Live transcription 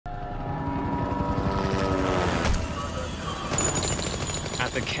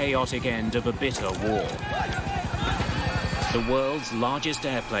at the chaotic end of a bitter war. The world's largest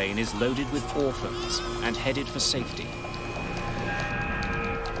airplane is loaded with orphans and headed for safety.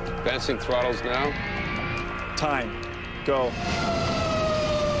 Advancing throttles now. Time. Go.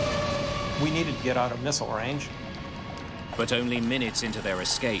 We needed to get out of missile range. But only minutes into their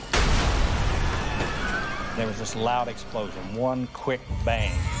escape, there was this loud explosion, one quick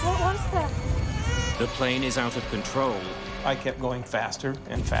bang. What was that? the plane is out of control. I kept going faster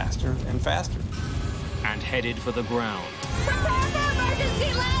and faster and faster. And headed for the ground. Prepare for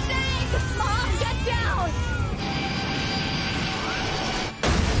emergency landing! Mom, get down!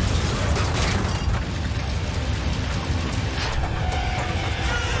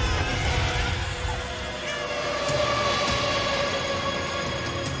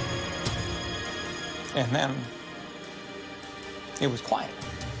 And then it was quiet.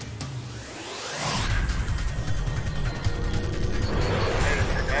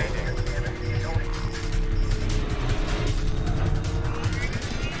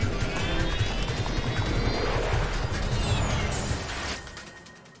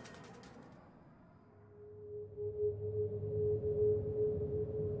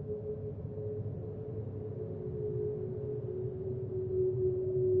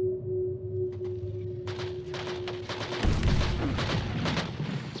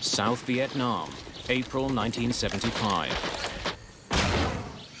 South Vietnam, April 1975.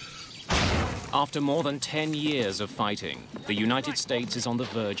 After more than 10 years of fighting, the United States is on the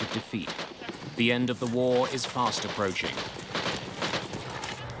verge of defeat. The end of the war is fast approaching.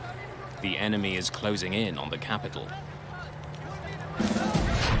 The enemy is closing in on the capital.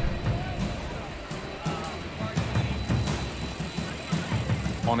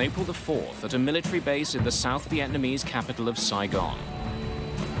 On April the 4th, at a military base in the South Vietnamese capital of Saigon,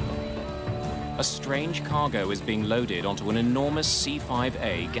 a strange cargo is being loaded onto an enormous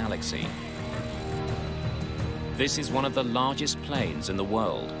C5A Galaxy. This is one of the largest planes in the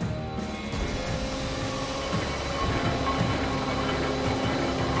world.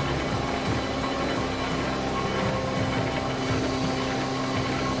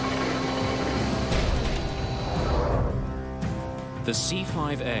 The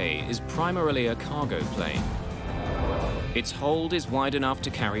C5A is primarily a cargo plane. Its hold is wide enough to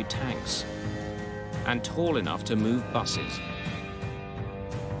carry tanks and tall enough to move buses.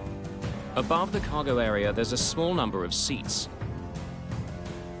 Above the cargo area, there's a small number of seats.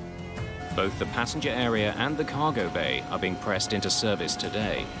 Both the passenger area and the cargo bay are being pressed into service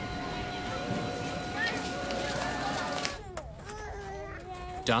today.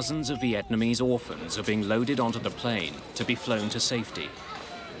 Dozens of Vietnamese orphans are being loaded onto the plane to be flown to safety.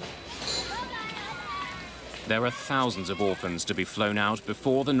 There are thousands of orphans to be flown out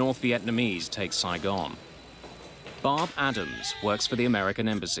before the North Vietnamese take Saigon. Barb Adams works for the American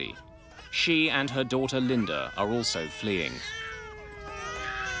Embassy. She and her daughter Linda are also fleeing.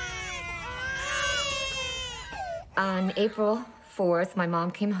 On April 4th, my mom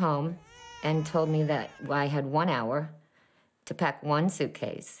came home and told me that I had 1 hour to pack one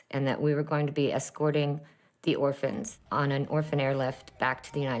suitcase and that we were going to be escorting the orphans on an orphan airlift back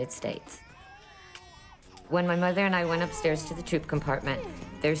to the United States. When my mother and I went upstairs to the troop compartment,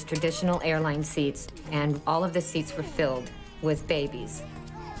 there's traditional airline seats, and all of the seats were filled with babies.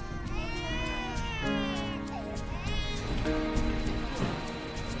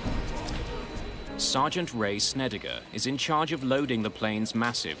 Sergeant Ray Snediger is in charge of loading the plane's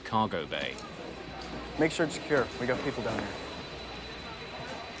massive cargo bay. Make sure it's secure. We got people down here.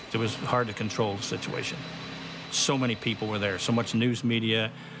 It was hard to control the situation. So many people were there, so much news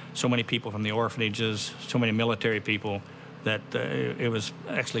media, so many people from the orphanages, so many military people, that it was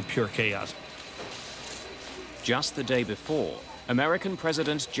actually pure chaos. Just the day before, American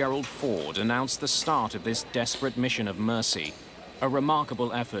President Gerald Ford announced the start of this desperate mission of mercy, a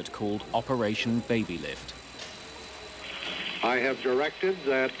remarkable effort called Operation Babylift. I have directed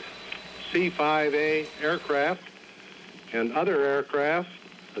that C5A aircraft and other aircraft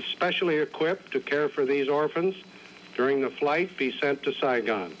especially equipped to care for these orphans during the flight be sent to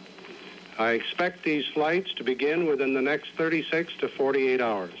Saigon. I expect these flights to begin within the next 36 to 48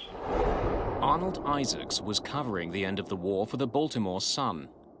 hours. Arnold Isaacs was covering the end of the war for the Baltimore Sun.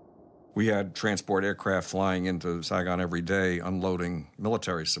 We had transport aircraft flying into Saigon every day, unloading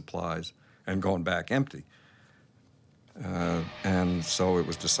military supplies and going back empty. And so it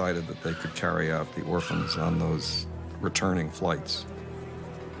was decided that they could carry out the orphans on those returning flights.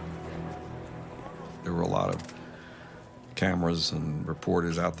 There were a lot of cameras and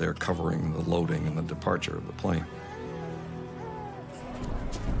reporters out there covering the loading and the departure of the plane.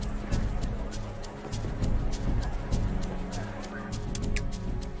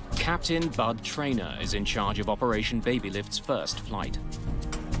 Captain Bud Traynor is in charge of Operation Babylift's first flight.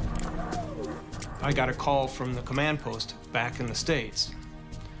 I got a call from the command post back in the States,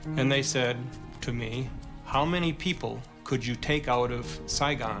 and they said to me, how many people could you take out of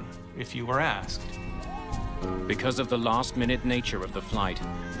Saigon if you were asked? Because of the last-minute nature of the flight,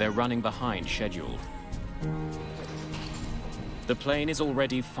 they're running behind schedule. The plane is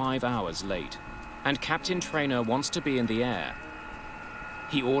already 5 hours late, and Captain Traynor wants to be in the air.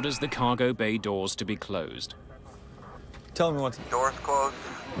 He orders the cargo bay doors to be closed. Tell me what to... Doors closed.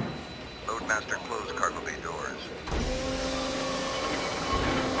 Loadmaster closed cargo bay doors.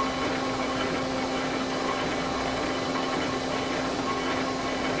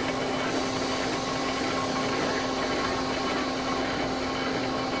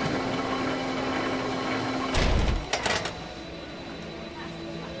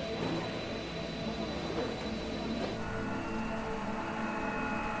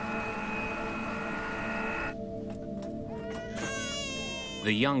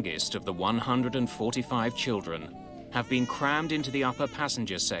 The youngest of the 145 children have been crammed into the upper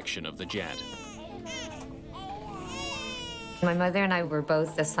passenger section of the jet. My mother and I were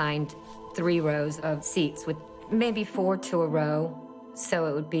both assigned 3 rows of seats with maybe 4 to a row. So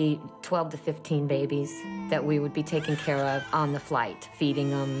it would be 12 to 15 babies that we would be taking care of on the flight, feeding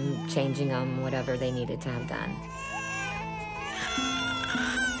them, changing them, whatever they needed to have done.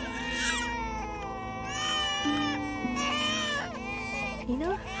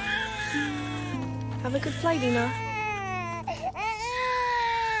 Ina? Have a good flight, Ina.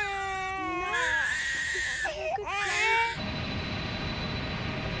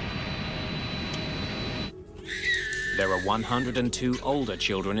 There are 102 older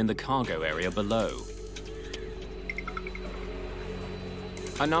children in the cargo area below.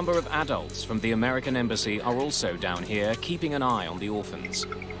 A number of adults from the American Embassy are also down here, keeping an eye on the orphans.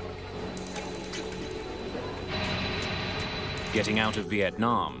 Getting out of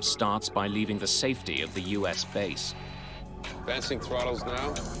Vietnam starts by leaving the safety of the U.S. base. Advancing throttles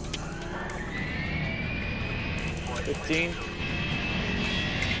now. 15.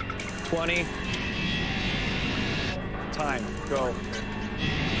 20. Time. Go.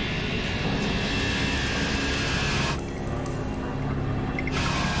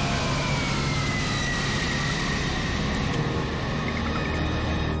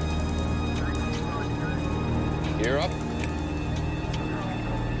 Gear up.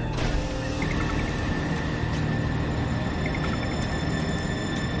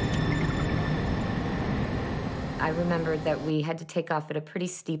 I remembered that we had to take off at a pretty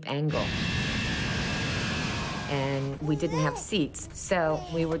steep angle. And we didn't have seats, so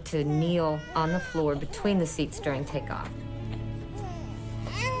we were to kneel on the floor between the seats during takeoff.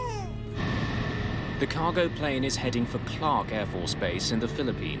 The cargo plane is heading for Clark Air Force Base in the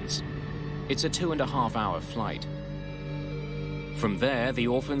Philippines. It's a 2.5-hour flight. From there, the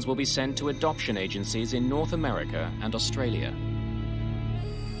orphans will be sent to adoption agencies in North America and Australia.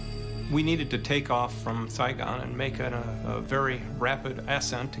 We needed to take off from Saigon and make a very rapid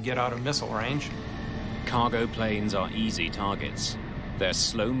ascent to get out of missile range. Cargo planes are easy targets. They're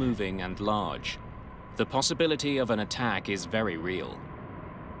slow-moving and large. The possibility of an attack is very real.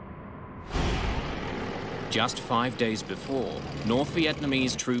 Just 5 days before, North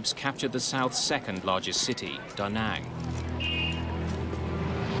Vietnamese troops captured the South's second-largest city, Da Nang.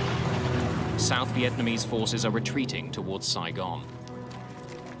 South Vietnamese forces are retreating towards Saigon.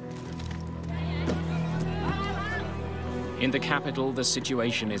 In the capital, the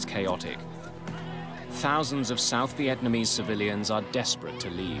situation is chaotic. Thousands of South Vietnamese civilians are desperate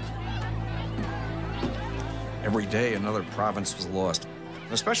to leave. Every day, another province was lost,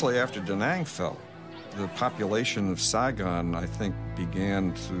 especially after Da Nang fell. The population of Saigon, I think,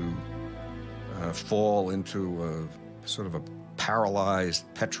 began to fall into a sort of a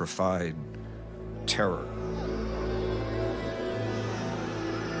paralyzed, petrified terror.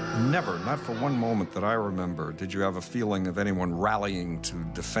 Never, not for one moment that I remember, did you have a feeling of anyone rallying to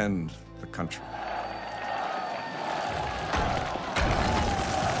defend the country.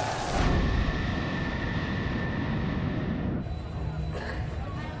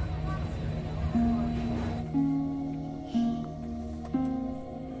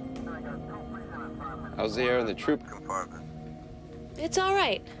 How's the air in the troop Compartment. It's all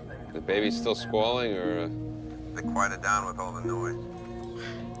right. The baby's still squalling, or? They quieted down with all the noise.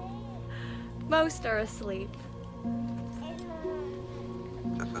 Most are asleep.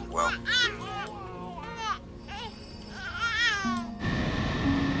 Just as well.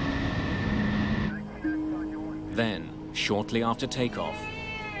 Then, shortly after takeoff,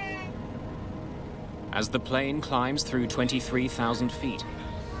 as the plane climbs through 23,000 feet,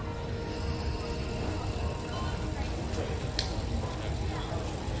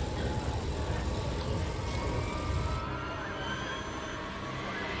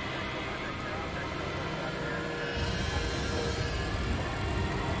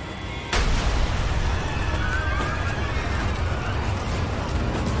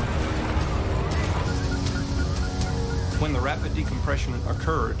 decompression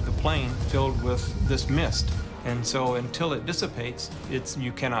occurred, the plane filled with this mist. And so until it dissipates,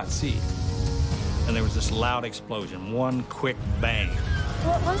 you cannot see. And there was this loud explosion, one quick bang.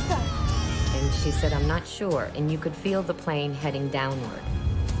 What was that? And she said, I'm not sure. And you could feel the plane heading downward.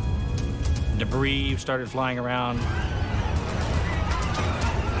 Debris started flying around.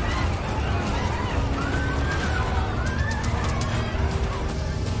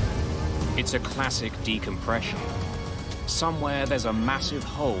 It's a classic decompression. Somewhere there's a massive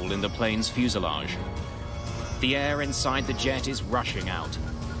hole in the plane's fuselage. The air inside the jet is rushing out.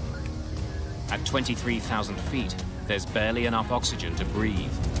 At 23,000 feet, there's barely enough oxygen to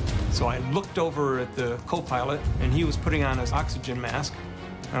breathe. So I looked over at the co-pilot, and he was putting on his oxygen mask,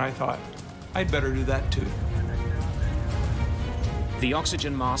 and I thought, I'd better do that too. The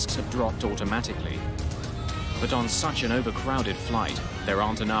oxygen masks have dropped automatically. But on such an overcrowded flight, there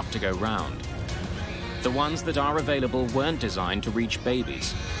aren't enough to go round. The ones that are available weren't designed to reach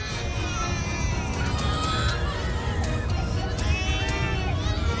babies.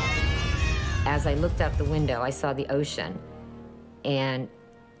 As I looked out the window, I saw the ocean. And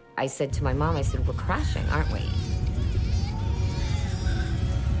I said to my mom, I said, we're crashing, aren't we?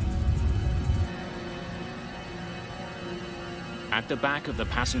 At the back of the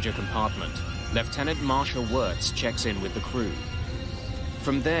passenger compartment, Lieutenant Marcia Wirtz checks in with the crew.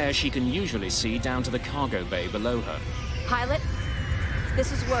 From there, she can usually see down to the cargo bay below her. Pilot,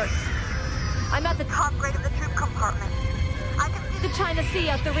 this is Wirtz. I'm at the Top grade of the troop compartment. I can see the China Sea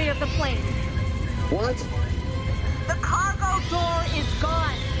out the rear of the plane. What? the cargo Door is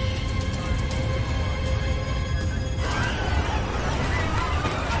gone.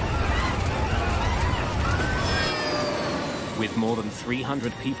 With more than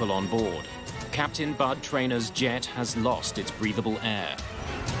 300 people on board, Captain Bud Trainor's jet has lost its breathable air.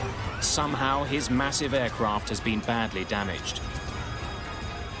 Somehow, his massive aircraft has been badly damaged.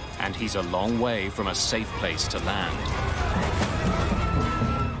 And he's a long way from a safe place to land.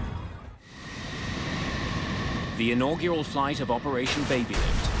 The inaugural flight of Operation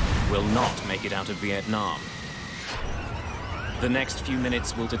Babylift will not make it out of Vietnam. The next few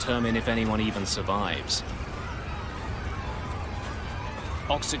minutes will determine if anyone even survives.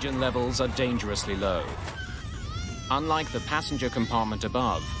 Oxygen levels are dangerously low. Unlike the passenger compartment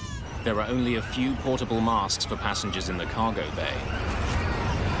above, there are only a few portable masks for passengers in the cargo bay.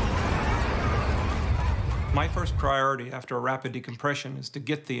 My first priority after a rapid decompression is to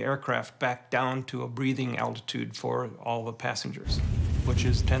get the aircraft back down to a breathing altitude for all the passengers, which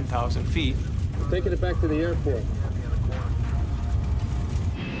is 10,000 feet. We're taking it back to the airport.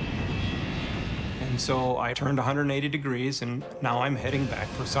 And so I turned 180 degrees, and now I'm heading back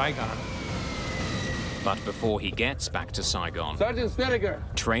for Saigon. But before he gets back to Saigon, Sergeant Snedeker.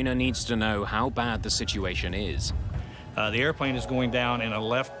 Trainer needs to know how bad the situation is. The airplane is going down in a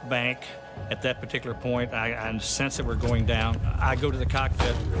left bank. At that particular point, I sense that we're going down. I go to the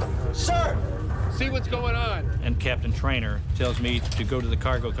cockpit. Sir! See what's going on. And Captain Trainer tells me to go to the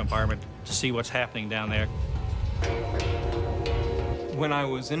cargo compartment to see what's happening down there. When I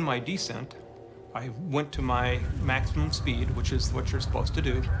was in my descent, I went to my maximum speed, which is what you're supposed to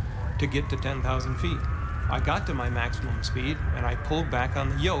do, to get to 10,000 feet. I got to my maximum speed, and I pulled back on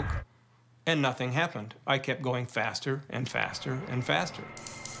the yoke, and nothing happened. I kept going faster and faster and faster.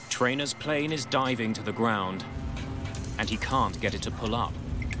 Trainer's plane is diving to the ground, and he can't get it to pull up.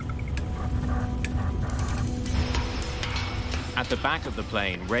 At the back of the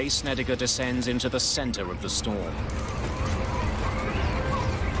plane, Ray Snedeker descends into the center of the storm.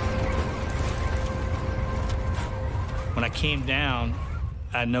 When I came down,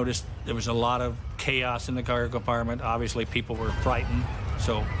 I noticed there was a lot of chaos in the cargo compartment. Obviously, people were frightened.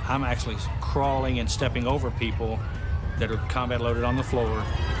 So I'm actually crawling and stepping over people that are combat loaded on the floor.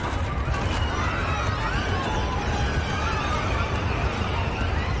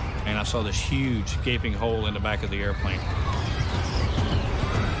 And I saw this huge gaping hole in the back of the airplane.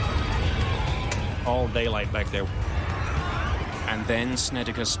 All daylight back there. And then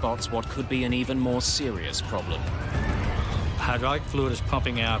Snedeker spots what could be an even more serious problem. Hydraulic fluid is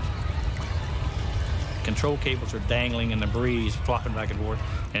pumping out. Control cables are dangling in the breeze, flopping back and forth,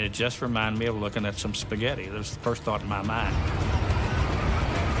 and it just reminded me of looking at some spaghetti. That was the first thought in my mind.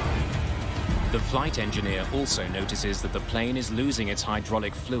 The flight engineer also notices that the plane is losing its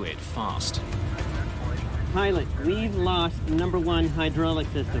hydraulic fluid fast. Pilot, we've lost number 1 hydraulic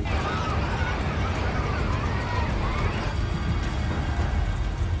system.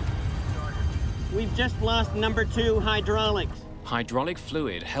 We've just lost number 2 hydraulics. Hydraulic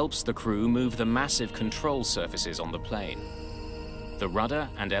fluid helps the crew move the massive control surfaces on the plane. The rudder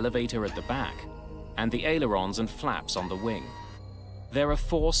and elevator at the back, and the ailerons and flaps on the wing. There are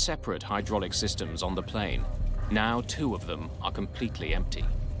 4 separate hydraulic systems on the plane. Now 2 of them are completely empty.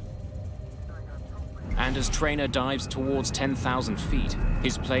 And as Trainer dives towards 10,000 feet,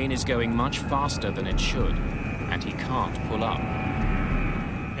 his plane is going much faster than it should, and he can't pull up.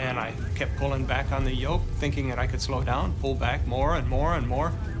 And I kept pulling back on the yoke, thinking that I could slow down, pull back more and more and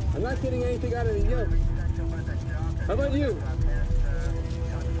more. I'm not getting anything out of the yoke. How about you?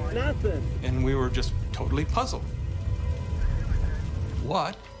 Nothing. And we were just totally puzzled.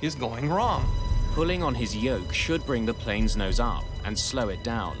 What is going wrong? Pulling on his yoke should bring the plane's nose up and slow it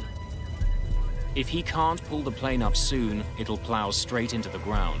down. If he can't pull the plane up soon, it'll plow straight into the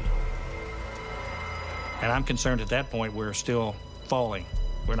ground. And I'm concerned at that point we're still falling.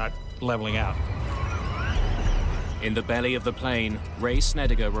 We're not leveling out. In the belly of the plane, Ray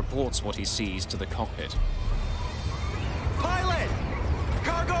Snediger reports what he sees to the cockpit. Pilot!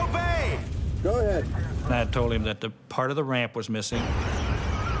 Cargo bay! Go ahead. And I told him that the part of the ramp was missing,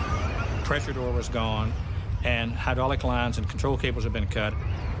 pressure door was gone, and hydraulic lines and control cables had been cut.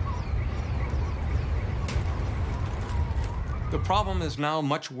 The problem is now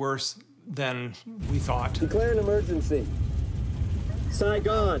much worse than we thought. Declare an emergency.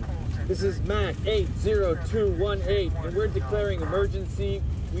 Saigon, this is MAC 80218, and we're declaring emergency.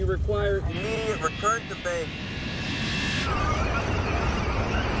 We require immediate return to base.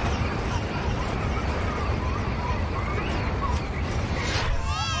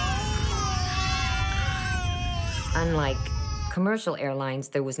 Unlike commercial airlines,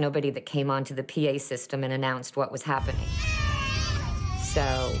 there was nobody that came onto the PA system and announced what was happening.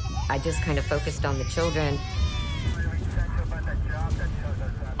 So I just kind of focused on the children.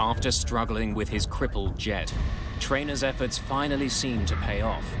 After struggling with his crippled jet, Trainer's efforts finally seem to pay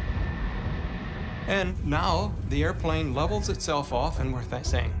off. And now the airplane levels itself off, and we're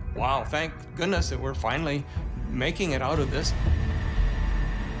saying, wow, thank goodness that we're finally making it out of this.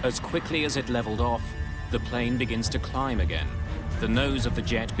 As quickly as it leveled off, the plane begins to climb again. The nose of the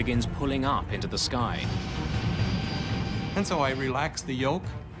jet begins pulling up into the sky. And so I relax the yoke,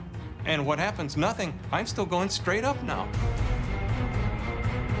 and what happens? Nothing. I'm still going straight up now.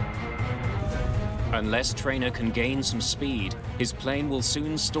 Unless Trainer can gain some speed, his plane will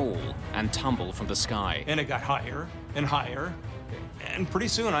soon stall and tumble from the sky. And it got higher and higher, and pretty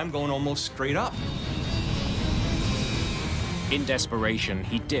soon I'm going almost straight up. In desperation,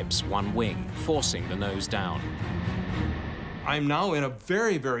 he dips one wing, forcing the nose down. I'm now in a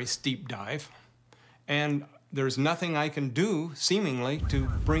very, very steep dive, and there's nothing I can do, seemingly, to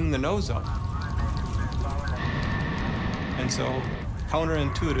bring the nose up. And so,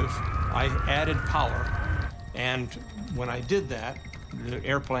 counterintuitive, I added power, and when I did that, the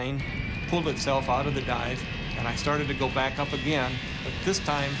airplane pulled itself out of the dive, and I started to go back up again, but this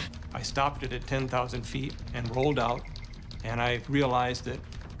time I stopped it at 10,000 feet and rolled out, and I realized that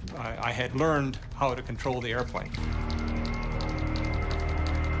I had learned how to control the airplane.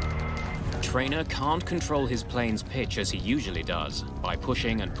 Trainer can't control his plane's pitch as he usually does, by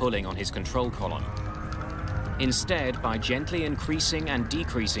pushing and pulling on his control column. Instead, by gently increasing and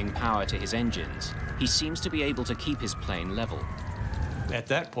decreasing power to his engines, he seems to be able to keep his plane level. At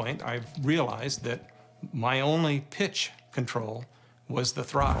that point, I realized that my only pitch control was the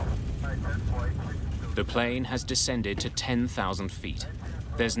throttle. The plane has descended to 10,000 feet.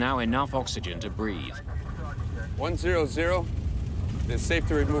 There's now enough oxygen to breathe. 100, it's safe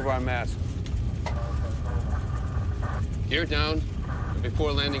to remove our mask. Gear down,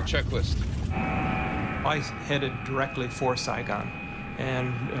 before landing checklist. I headed directly for Saigon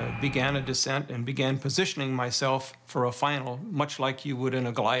and began a descent and began positioning myself for a final, much like you would in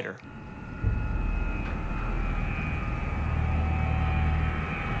a glider.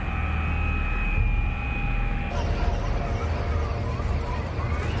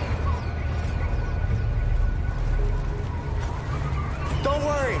 Don't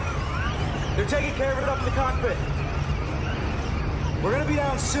worry. They're taking care of it up in the cockpit. We're gonna be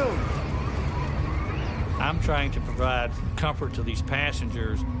down soon. I'm trying to provide comfort to these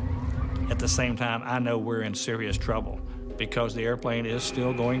passengers. At the same time, I know we're in serious trouble because the airplane is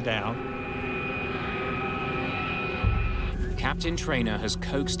still going down. Captain Trainer has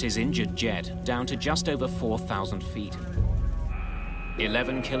coaxed his injured jet down to just over 4,000 feet.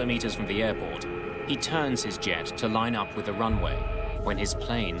 11 kilometers from the airport, he turns his jet to line up with the runway when his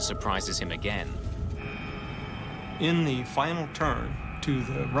plane surprises him again. In the final turn to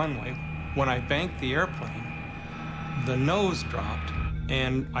the runway, when I banked the airplane, the nose dropped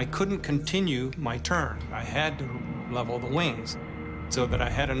and I couldn't continue my turn. I had to level the wings so that I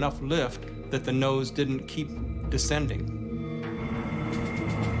had enough lift that the nose didn't keep descending.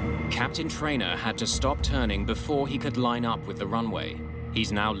 Captain Trainer had to stop turning before he could line up with the runway.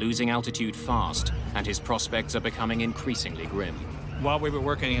 He's now losing altitude fast, and his prospects are becoming increasingly grim. While we were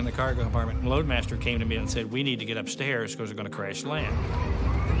working in the cargo compartment, Loadmaster came to me and said, we need to get upstairs because we're going to crash land.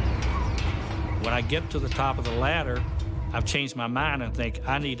 When I get to the top of the ladder, I've changed my mind and think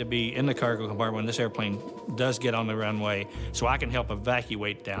I need to be in the cargo compartment when this airplane does get on the runway so I can help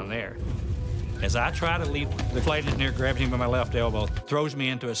evacuate down there. As I try to leave, the flight engineer grabs me by my left elbow, throws me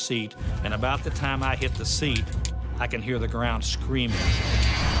into a seat, and about the time I hit the seat, I can hear the ground screaming.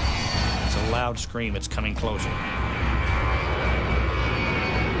 It's a loud scream. It's coming closer.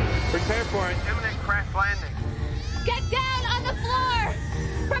 Prepare for an imminent crash landing. Get down on the floor!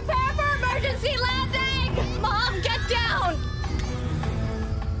 Prepare for emergency landing! Mom, get down!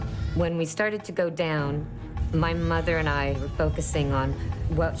 When we started to go down, my mother and I were focusing on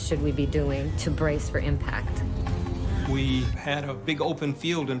what should we be doing to brace for impact. We had a big open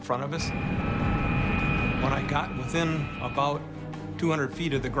field in front of us. When I got within about 200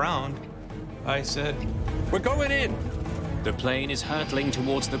 feet of the ground, I said, "We're going in!" The plane is hurtling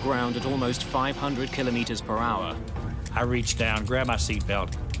towards the ground at almost 500 kilometers per hour. I reach down, grab my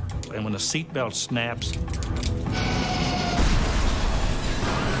seatbelt, and when the seatbelt snaps,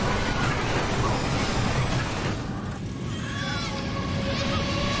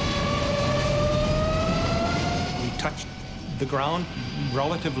 we touched the ground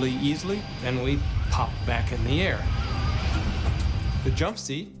relatively easily, and we popped back in the air. The jump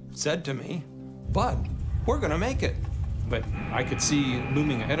seat said to me, "Bud, we're gonna make it." But I could see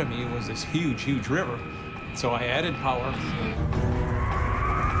looming ahead of me was this huge, huge river. So I added power.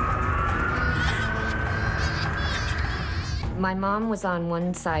 My mom was on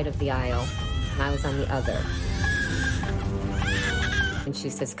one side of the aisle, and I was on the other. And she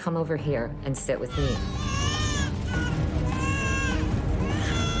says, "Come over here and sit with me."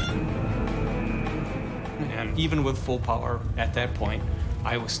 And even with full power at that point,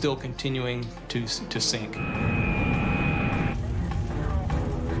 I was still continuing to sink.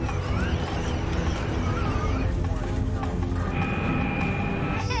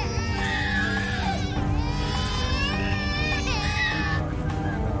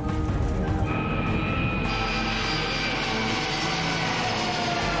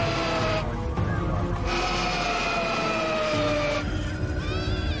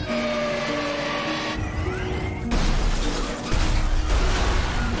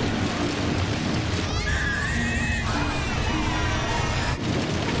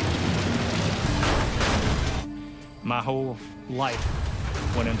 my whole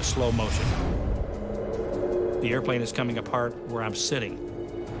life went into slow motion. The airplane is coming apart where I'm sitting.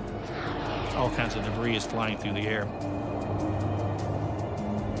 All kinds of debris is flying through the air.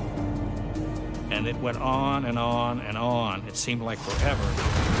 And it went on and on and on. It seemed like forever.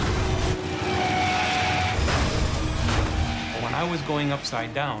 When I was going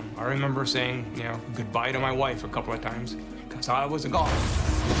upside down, I remember saying, goodbye to my wife a couple of times, because I was gone.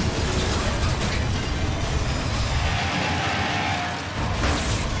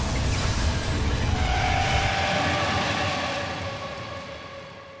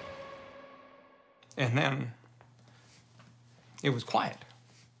 And then it was quiet.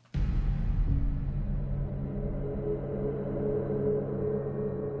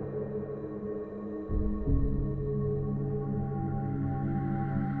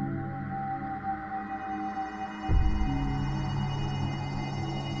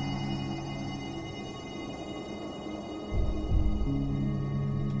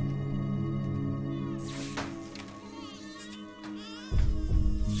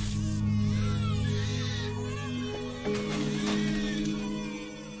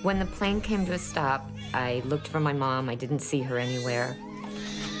 When the plane came to a stop, I looked for my mom. I didn't see her anywhere.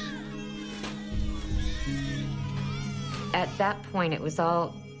 At that point, it was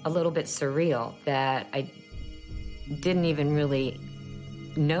all a little bit surreal that I didn't even really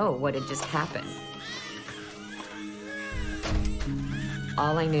know what had just happened.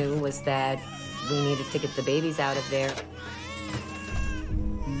 All I knew was that we needed to get the babies out of there.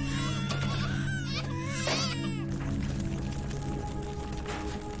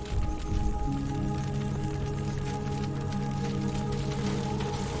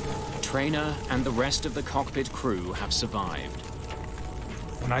 Trainer and the rest of the cockpit crew have survived.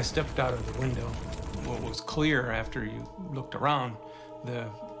 When I stepped out of the window, what was clear after you looked around,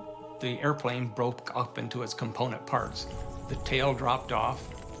 the airplane broke up into its component parts. The tail dropped off,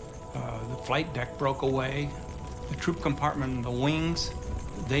 the flight deck broke away, the troop compartment and the wings,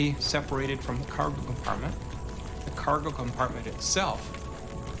 they separated from the cargo compartment. The cargo compartment itself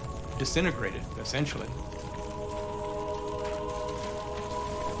disintegrated, essentially.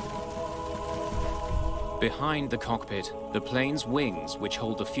 Behind the cockpit, the plane's wings, which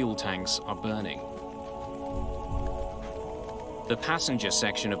hold the fuel tanks, are burning. The passenger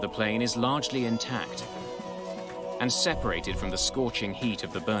section of the plane is largely intact and separated from the scorching heat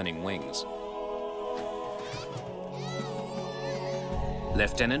of the burning wings.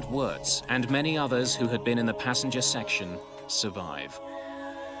 Lieutenant Wirtz and many others who had been in the passenger section survive.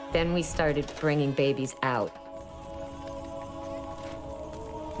 Then we started bringing babies out.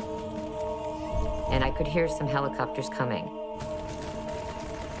 And I could hear some helicopters coming.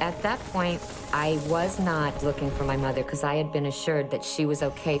 At that point, I was not looking for my mother because I had been assured that she was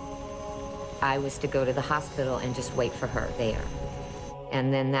okay. I was to go to the hospital and just wait for her there.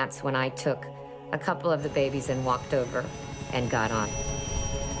 And then that's when I took a couple of the babies and walked over and got on.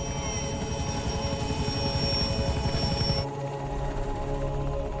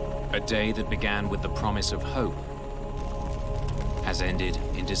 A day that began with the promise of hope has ended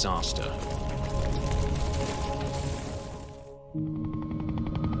in disaster.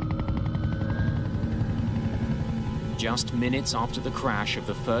 Just minutes after the crash of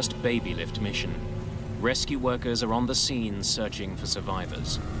the first Babylift mission, rescue workers are on the scene searching for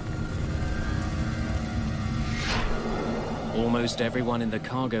survivors. Almost everyone in the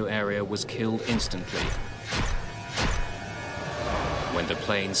cargo area was killed instantly when the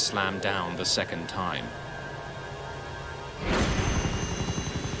plane slammed down the second time.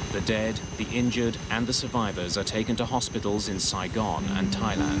 The dead, the injured, and the survivors are taken to hospitals in Saigon and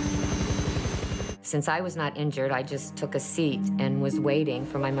Thailand. Since I was not injured, I just took a seat and was waiting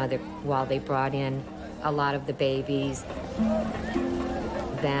for my mother while they brought in a lot of the babies.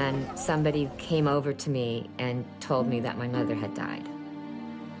 Then somebody came over to me and told me that my mother had died.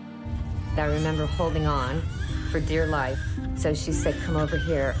 I remember holding on for dear life. So she said, come over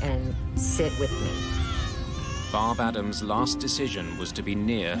here and sit with me. Barb Adams' last decision was to be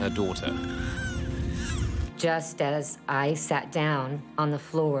near her daughter. Just as I sat down on the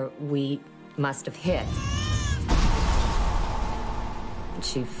floor, we must have hit.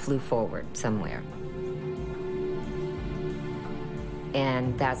 She flew forward somewhere.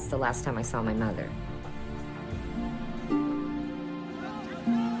 And that's the last time I saw my mother.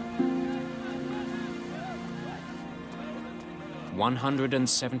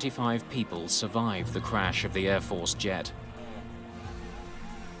 "175 people survived the crash of the Air Force jet.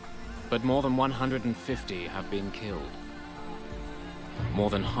 But more than 150 have been killed.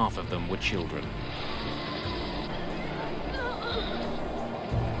 More than half of them were children.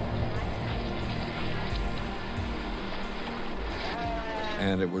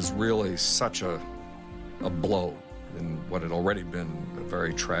 And it was really such a blow in what had already been a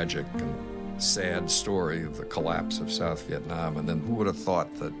very tragic and sad story of the collapse of South Vietnam. And then who would have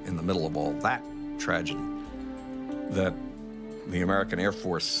thought that in the middle of all that tragedy, that the American Air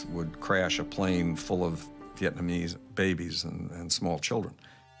Force would crash a plane full of Vietnamese babies and small children.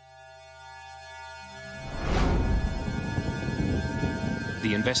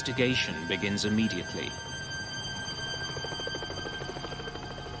 The investigation begins immediately.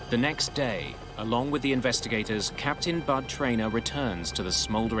 The next day, along with the investigators, Captain Bud Traynor returns to the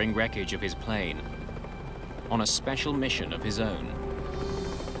smoldering wreckage of his plane on a special mission of his own.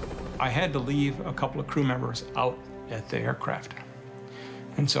 I had to leave a couple of crew members out at the aircraft.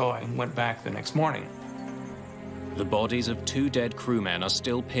 And so I went back the next morning. The bodies of 2 dead crewmen are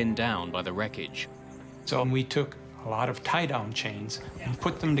still pinned down by the wreckage. So we took a lot of tie-down chains and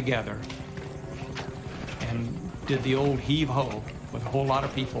put them together and did the old heave-ho with a whole lot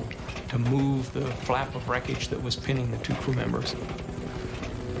of people to move the flap of wreckage that was pinning the 2 crew members.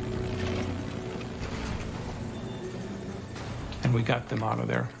 And we got them out of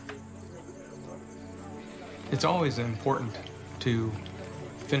there. It's always important to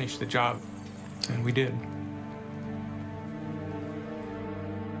finish the job, and we did.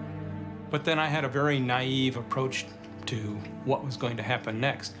 But then I had a very naive approach to what was going to happen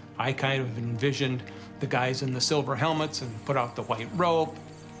next. I kind of envisioned the guys in the silver helmets and put out the white rope.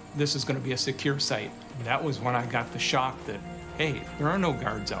 This is going to be a secure site. And that was when I got the shock that, hey, there are no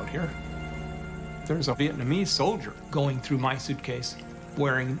guards out here. There's a Vietnamese soldier going through my suitcase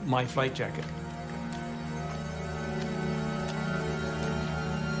wearing my flight jacket.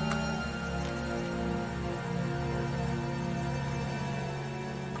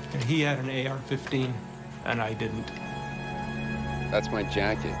 And he had an AR-15, and I didn't. That's my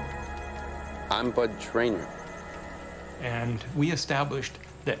jacket. I'm Bud Traynor. And we established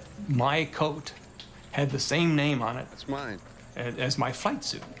that my coat had the same name on it. That's mine. As my flight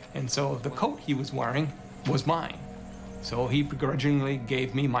suit. And so the coat he was wearing was mine. So he begrudgingly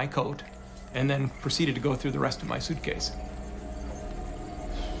gave me my coat and then proceeded to go through the rest of my suitcase.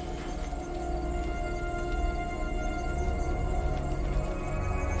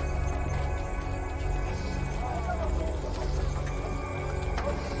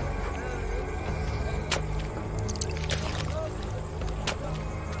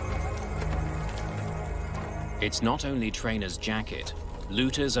 It's not only Trainer's jacket.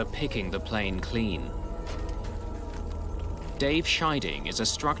 Looters are picking the plane clean. Dave Scheiding is a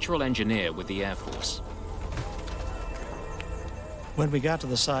structural engineer with the Air Force. When we got to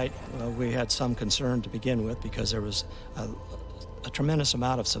the site, we had some concern to begin with because there was a tremendous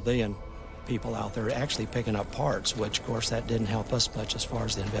amount of civilian people out there actually picking up parts, which, of course, that didn't help us much as far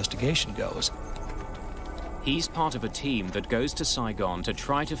as the investigation goes. He's part of a team that goes to Saigon to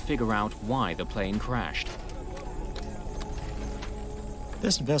try to figure out why the plane crashed.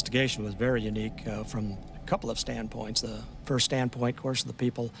 This investigation was very unique from a couple of standpoints. The first standpoint, of course, the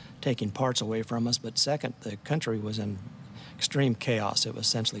people taking parts away from us, but second, the country was in extreme chaos. It was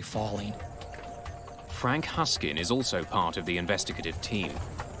essentially falling. Frank Huskin is also part of the investigative team.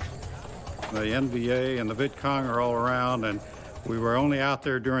 The NVA and the VidCong are all around, and we were only out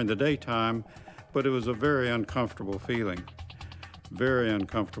there during the daytime, but it was a very uncomfortable feeling. Very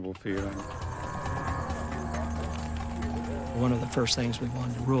uncomfortable feeling. One of the first things we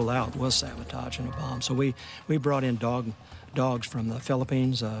wanted to rule out was sabotage and a bomb. So we brought in dogs from the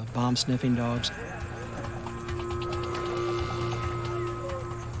Philippines, bomb-sniffing dogs.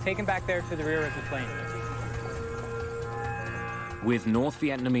 Take him back there to the rear of the plane. With North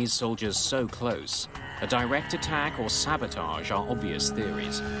Vietnamese soldiers so close, a direct attack or sabotage are obvious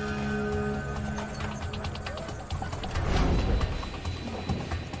theories.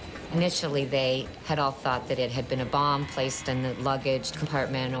 Initially, they had all thought that it had been a bomb placed in the luggage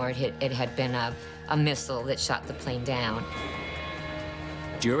compartment, or it had been a missile that shot the plane down.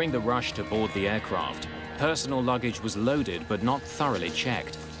 During the rush to board the aircraft, personal luggage was loaded but not thoroughly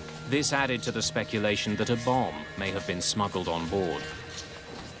checked. This added to the speculation that a bomb may have been smuggled on board.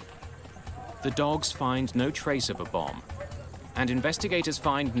 The dogs find no trace of a bomb, and investigators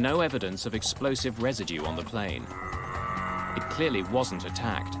find no evidence of explosive residue on the plane. It clearly wasn't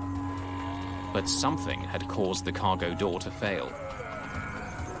attacked, but something had caused the cargo door to fail.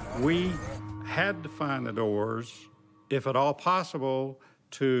 We had to find the doors, if at all possible,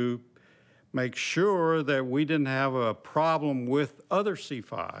 to make sure that we didn't have a problem with other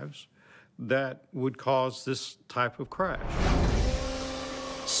C5s that would cause this type of crash.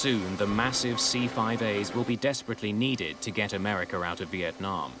 Soon, the massive C5As will be desperately needed to get America out of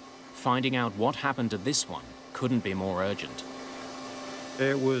Vietnam. Finding out what happened to this one couldn't be more urgent.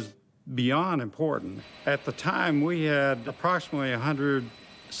 It was beyond important. At the time, we had approximately 100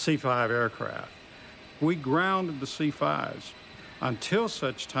 C5 aircraft. We grounded the C5s until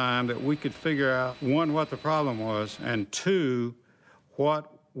such time that we could figure out, one, what the problem was, and two,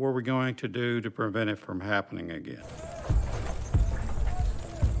 what were we going to do to prevent it from happening again.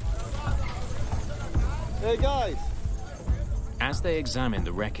 Hey, guys! As they examine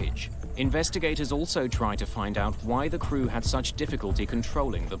the wreckage, investigators also try to find out why the crew had such difficulty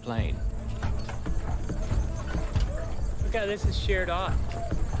controlling the plane. Look how this is sheared off.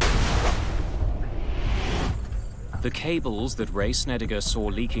 The cables that Ray Snediger saw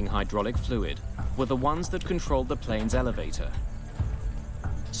leaking hydraulic fluid were the ones that controlled the plane's elevator.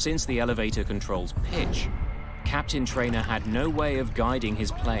 Since the elevator controls pitch, Captain Trainer had no way of guiding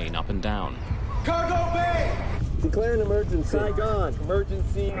his plane up and down. Cargo bay! Declare an emergency. Saigon.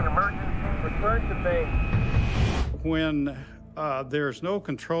 Emergency. Return to base. When there's no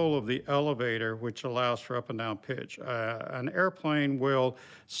control of the elevator, which allows for up and down pitch, an airplane will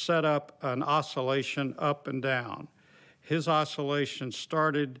set up an oscillation up and down. His oscillation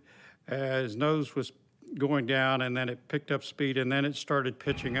started as his nose was going down, and then it picked up speed, and then it started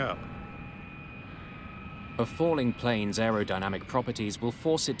pitching up. A falling plane's aerodynamic properties will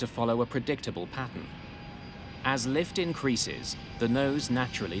force it to follow a predictable pattern. As lift increases, the nose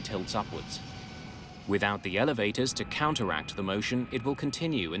naturally tilts upwards. Without the elevators to counteract the motion, it will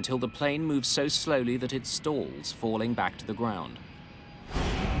continue until the plane moves so slowly that it stalls, falling back to the ground.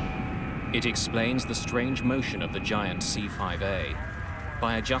 It explains the strange motion of the giant C5A.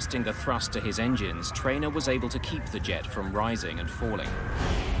 By adjusting the thrust to his engines, Trainer was able to keep the jet from rising and falling.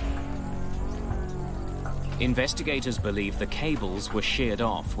 Investigators believe the cables were sheared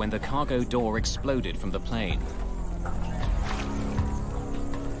off when the cargo door exploded from the plane.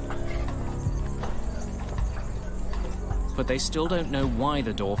 But they still don't know why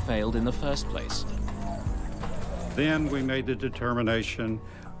the door failed in the first place. Then we made the determination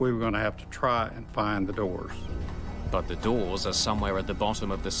we were going to have to try and find the doors. But the doors are somewhere at the bottom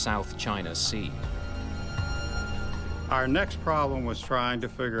of the South China Sea. Our next problem was trying to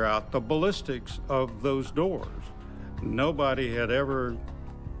figure out the ballistics of those doors. Nobody had ever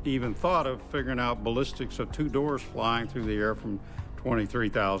even thought of figuring out ballistics of two doors flying through the air from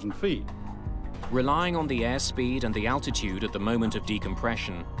 23,000 feet. Relying on the airspeed and the altitude at the moment of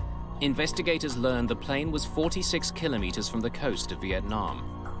decompression, investigators learned the plane was 46 kilometers from the coast of Vietnam.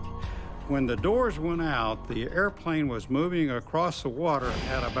 When the doors went out, the airplane was moving across the water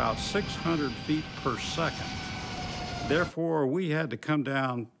at about 600 feet per second. Therefore, we had to come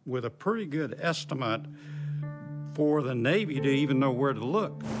down with a pretty good estimate for the Navy to even know where to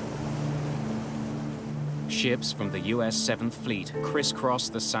look. Ships from the U.S. 7th Fleet crisscross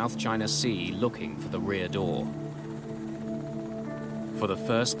the South China Sea looking for the rear door. For the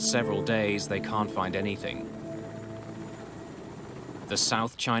first several days, they can't find anything. The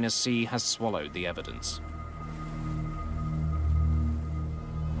South China Sea has swallowed the evidence.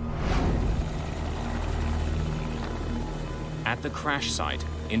 At the crash site,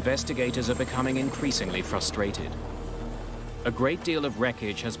 investigators are becoming increasingly frustrated. A great deal of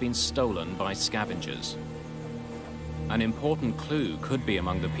wreckage has been stolen by scavengers. An important clue could be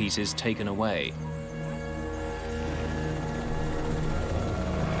among the pieces taken away.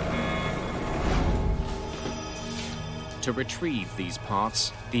 To retrieve these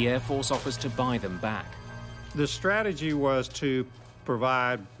parts, the Air Force offers to buy them back. The strategy was to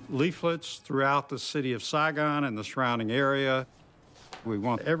provide leaflets throughout the city of Saigon and the surrounding area. We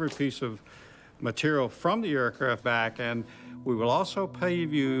want every piece of material from the aircraft back, and we will also pay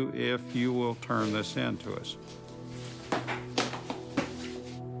you if you will turn this in to us.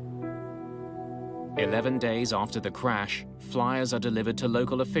 11 days after the crash, flyers are delivered to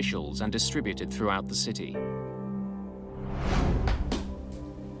local officials and distributed throughout the city.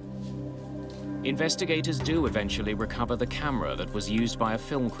 Investigators do eventually recover the camera that was used by a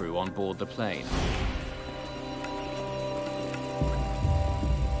film crew on board the plane.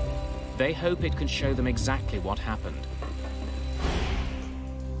 They hope it can show them exactly what happened.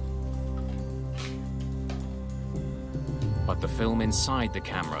 But the film inside the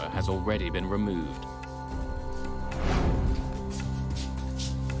camera has already been removed.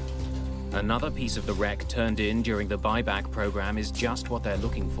 Another piece of the wreck turned in during the buyback program is just what they're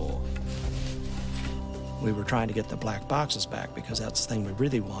looking for. We were trying to get the black boxes back because that's the thing we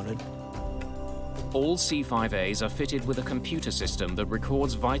really wanted. All C5As are fitted with a computer system that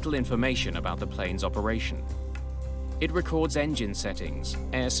records vital information about the plane's operation. It records engine settings,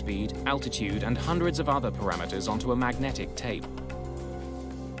 airspeed, altitude, and hundreds of other parameters onto a magnetic tape.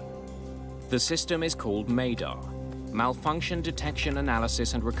 The system is called Mayday, Malfunction Detection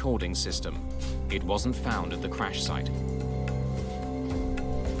Analysis and Recording System. It wasn't found at the crash site.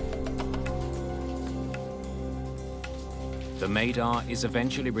 The Mayday is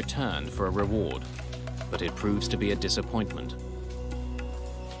eventually returned for a reward, but it proves to be a disappointment.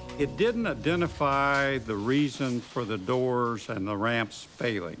 It didn't identify the reason for the doors and the ramps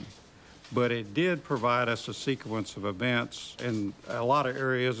failing, but it did provide us a sequence of events in a lot of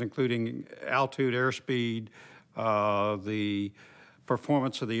areas, including altitude, airspeed, the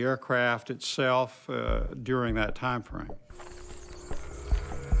performance of the aircraft itself during that time frame.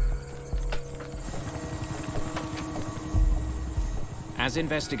 As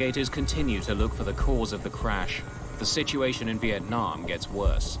investigators continue to look for the cause of the crash, the situation in Vietnam gets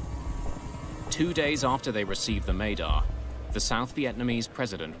worse. 2 days after they receive the Mayday, the South Vietnamese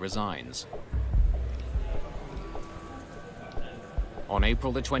president resigns. On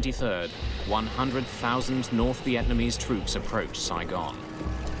April the 23rd, 100,000 North Vietnamese troops approach Saigon.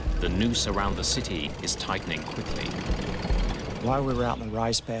 The noose around the city is tightening quickly. While we were out in the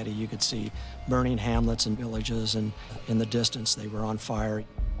rice paddy, you could see burning hamlets and villages, and in the distance they were on fire.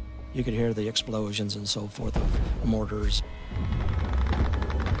 You could hear the explosions and so forth of mortars.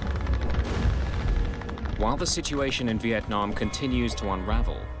 While the situation in Vietnam continues to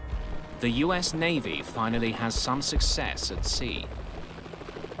unravel, the US Navy finally has some success at sea.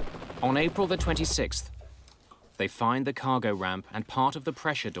 On April the 26th, they find the cargo ramp and part of the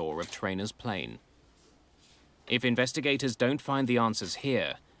pressure door of Trainer's plane. If investigators don't find the answers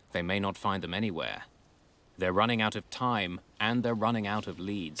here, they may not find them anywhere. They're running out of time, and they're running out of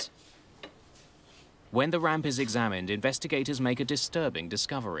leads. When the ramp is examined, investigators make a disturbing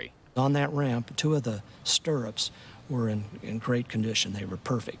discovery. On that ramp, 2 of the stirrups were in great condition. They were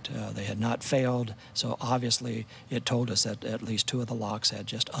perfect. They had not failed, so obviously it told us that at least 2 of the locks had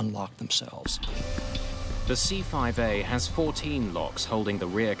just unlocked themselves. The C5A has 14 locks holding the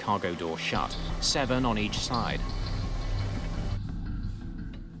rear cargo door shut, 7 on each side.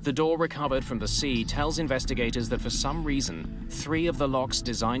 The door recovered from the sea tells investigators that for some reason, 3 of the locks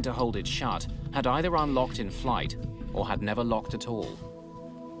designed to hold it shut had either unlocked in flight or had never locked at all.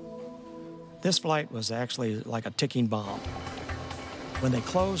 This flight was actually like a ticking bomb. When they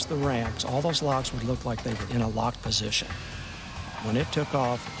closed the ramps, all those locks would look like they were in a locked position. When it took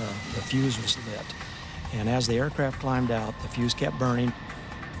off, the fuse was lit. And as the aircraft climbed out, the fuse kept burning.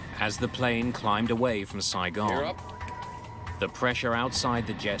 As the plane climbed away from Saigon, the pressure outside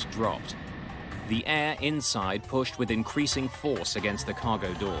the jet dropped. The air inside pushed with increasing force against the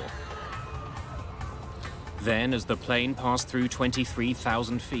cargo door. Then, as the plane passed through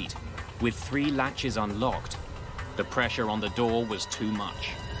 23,000 feet, with 3 latches unlocked, the pressure on the door was too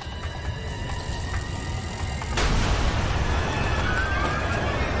much.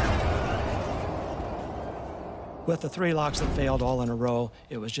 With the 3 locks that failed all in a row,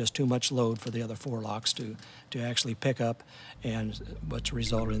 it was just too much load for the other 4 locks to actually pick up, and which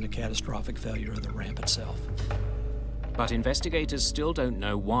resulted in the catastrophic failure of the ramp itself. But investigators still don't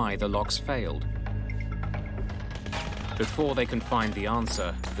know why the locks failed. Before they can find the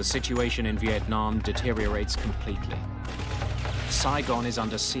answer, the situation in Vietnam deteriorates completely. Saigon is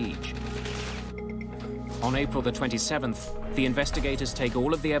under siege. On April the 27th, the investigators take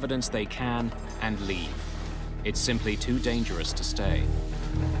all of the evidence they can and leave. It's simply too dangerous to stay.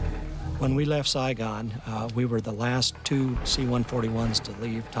 When we left Saigon, we were the last 2 C-141s to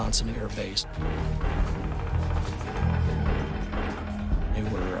leave Tan Son Air Base. They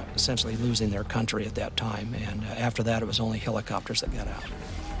were essentially losing their country at that time, and after that it was only helicopters that got out.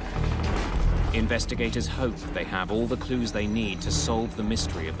 Investigators hope they have all the clues they need to solve the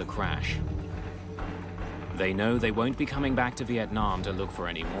mystery of the crash. They know they won't be coming back to Vietnam to look for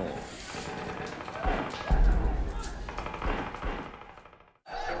any more.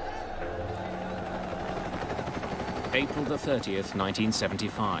 April the 30th,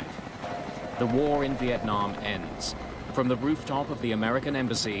 1975. The war in Vietnam ends. From the rooftop of the American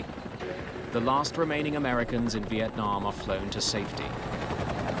embassy, the last remaining Americans in Vietnam are flown to safety.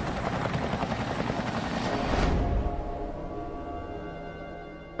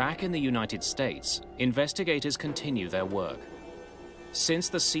 Back in the United States, investigators continue their work. Since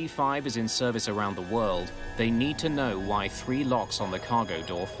the C-5 is in service around the world, they need to know why 3 locks on the cargo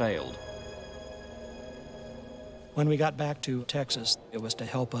door failed. When we got back to Texas, it was to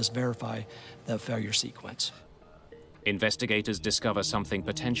help us verify the failure sequence. Investigators discover something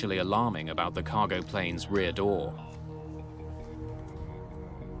potentially alarming about the cargo plane's rear door.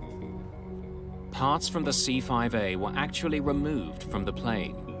 Parts from the C-5A were actually removed from the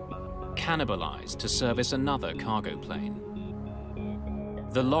plane, cannibalized to service another cargo plane.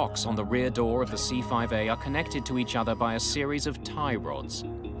 The locks on the rear door of the C-5A are connected to each other by a series of tie rods.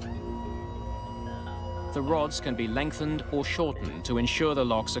 The rods can be lengthened or shortened to ensure the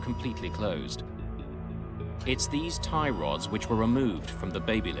locks are completely closed. It's these tie rods which were removed from the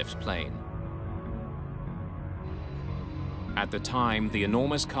Babylift plane. At the time, the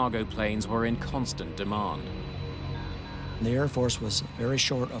enormous cargo planes were in constant demand. The Air Force was very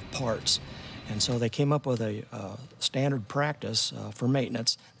short of parts, and so they came up with a standard practice for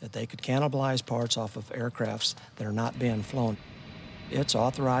maintenance that they could cannibalize parts off of aircrafts that are not being flown. It's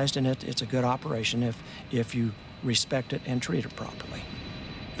authorized, and it's a good operation if you respect it and treat it properly.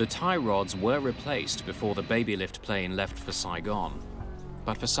 The tie rods were replaced before the Babylift plane left for Saigon,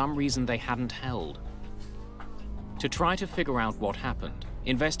 but for some reason they hadn't held. To try to figure out what happened,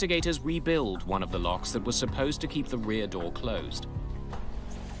 investigators rebuild one of the locks that was supposed to keep the rear door closed.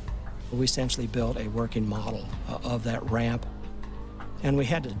 We essentially built a working model of that ramp, and we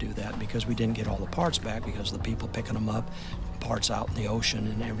had to do that because we didn't get all the parts back because of the people picking them up, parts out in the ocean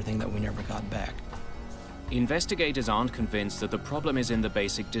and everything that we never got back. Investigators aren't convinced that the problem is in the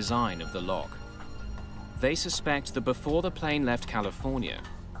basic design of the lock. They suspect that before the plane left California,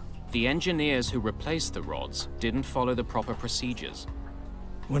 the engineers who replaced the rods didn't follow the proper procedures.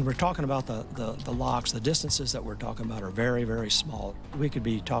 When we're talking about the locks, the distances that we're talking about are very, very small. We could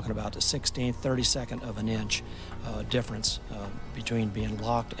be talking about the 16th, 32nd of an inch difference between being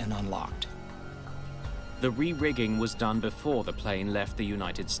locked and unlocked. The re-rigging was done before the plane left the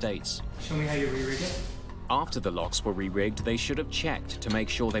United States. Show me how you re-rig it. After the locks were re-rigged, they should have checked to make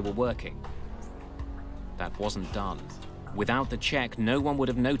sure they were working. That wasn't done. Without the check, no one would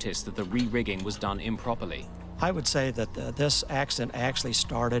have noticed that the re-rigging was done improperly. I would say that this accident actually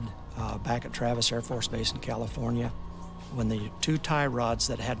started back at Travis Air Force Base in California. When the 2 tie rods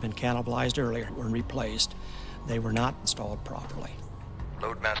that had been cannibalized earlier were replaced, they were not installed properly.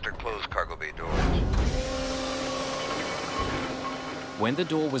 Loadmaster, close cargo bay doors. When the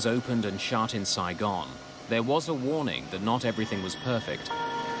door was opened and shut in Saigon, there was a warning that not everything was perfect.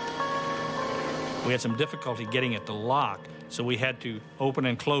 We had some difficulty getting it to lock, so we had to open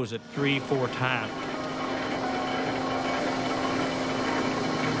and close it 3-4 times.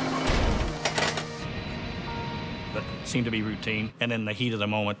 But it seemed to be routine, and in the heat of the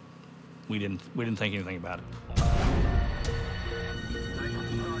moment, we didn't think anything about it.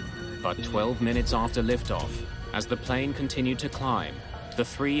 But 12 minutes after liftoff, as the plane continued to climb, the The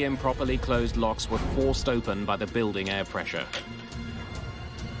 3 improperly closed locks were forced open by the building air pressure.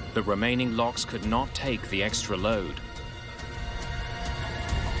 The remaining locks could not take the extra load.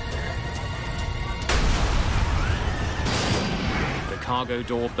 The cargo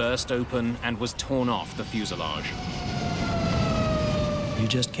door burst open and was torn off the fuselage. You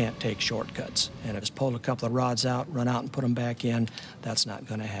just can't take shortcuts. And if it's pulled a couple of rods out, run out and put them back in, that's not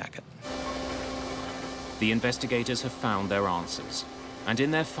going to hack it. The investigators have found their answers, and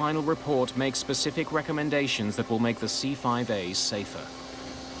in their final report make specific recommendations that will make the C5A safer.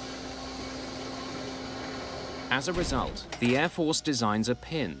 As a result, the Air Force designs a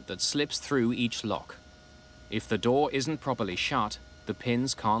pin that slips through each lock. If the door isn't properly shut, the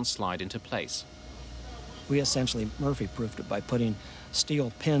pins can't slide into place. We essentially Murphy-proofed it by putting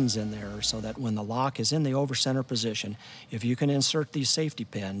steel pins in there so that when the lock is in the over-center position, if you can insert these safety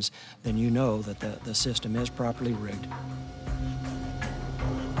pins, then you know that the system is properly rigged.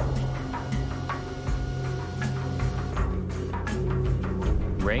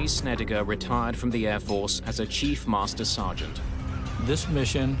 Ray Snedeker retired from the Air Force as a Chief Master Sergeant. This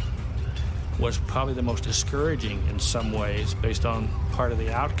mission was probably the most discouraging in some ways based on part of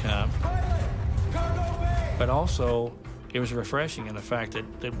the outcome. But also, it was refreshing in the fact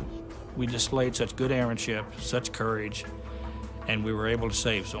that we displayed such good airmanship, such courage, and we were able to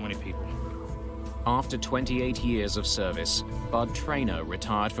save so many people. After 28 years of service, Bud Traynor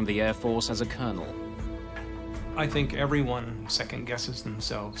retired from the Air Force as a colonel. I think everyone second guesses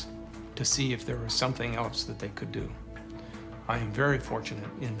themselves to see if there was something else that they could do. I am very fortunate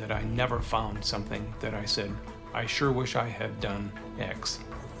in that I never found something that I said, I sure wish I had done X.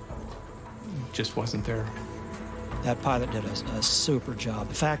 It just wasn't there. That pilot did a super job.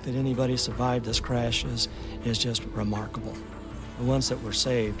 The fact that anybody survived this crash is just remarkable. The ones that were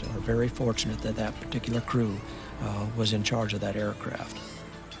saved are very fortunate that that particular crew was in charge of that aircraft.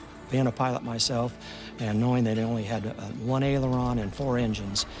 Being a pilot myself and knowing they only had 1 aileron and 4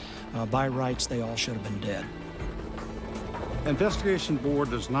 engines, by rights they all should have been dead. Investigation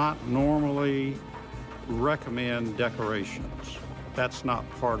Board does not normally recommend decorations. That's not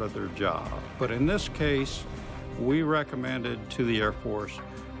part of their job. But in this case, we recommended to the Air Force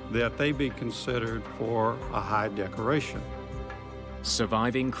that they be considered for a high decoration.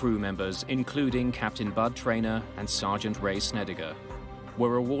 Surviving crew members, including Captain Bud Traynor and Sergeant Ray Snedeker,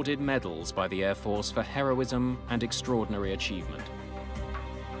 were awarded medals by the Air Force for heroism and extraordinary achievement.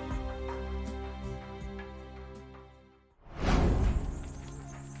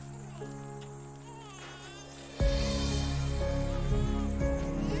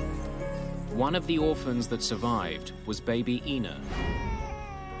 One of the orphans that survived was baby Ina.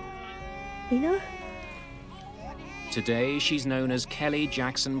 Ina? Today, she's known as Kelly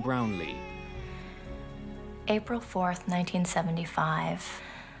Jackson Brownlee. April 4th, 1975.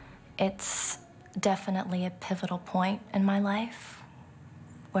 It's definitely a pivotal point in my life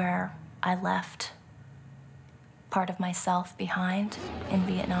where I left part of myself behind in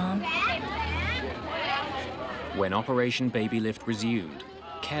Vietnam. When Operation Babylift resumed,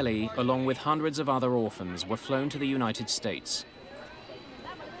 Kelly, along with hundreds of other orphans, were flown to the United States.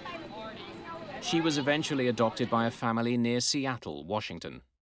 She was eventually adopted by a family near Seattle, Washington.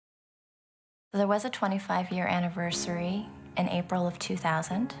 There was a 25-year anniversary in April of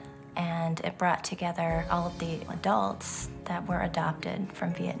 2000, and it brought together all of the adults that were adopted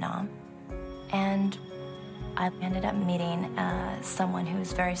from Vietnam. And I ended up meeting someone who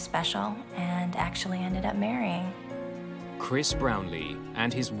was very special and actually ended up marrying. Chris Brownlee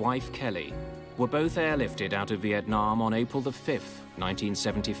and his wife Kelly were both airlifted out of Vietnam on April the 5th,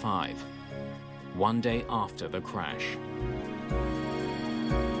 1975, one day after the crash.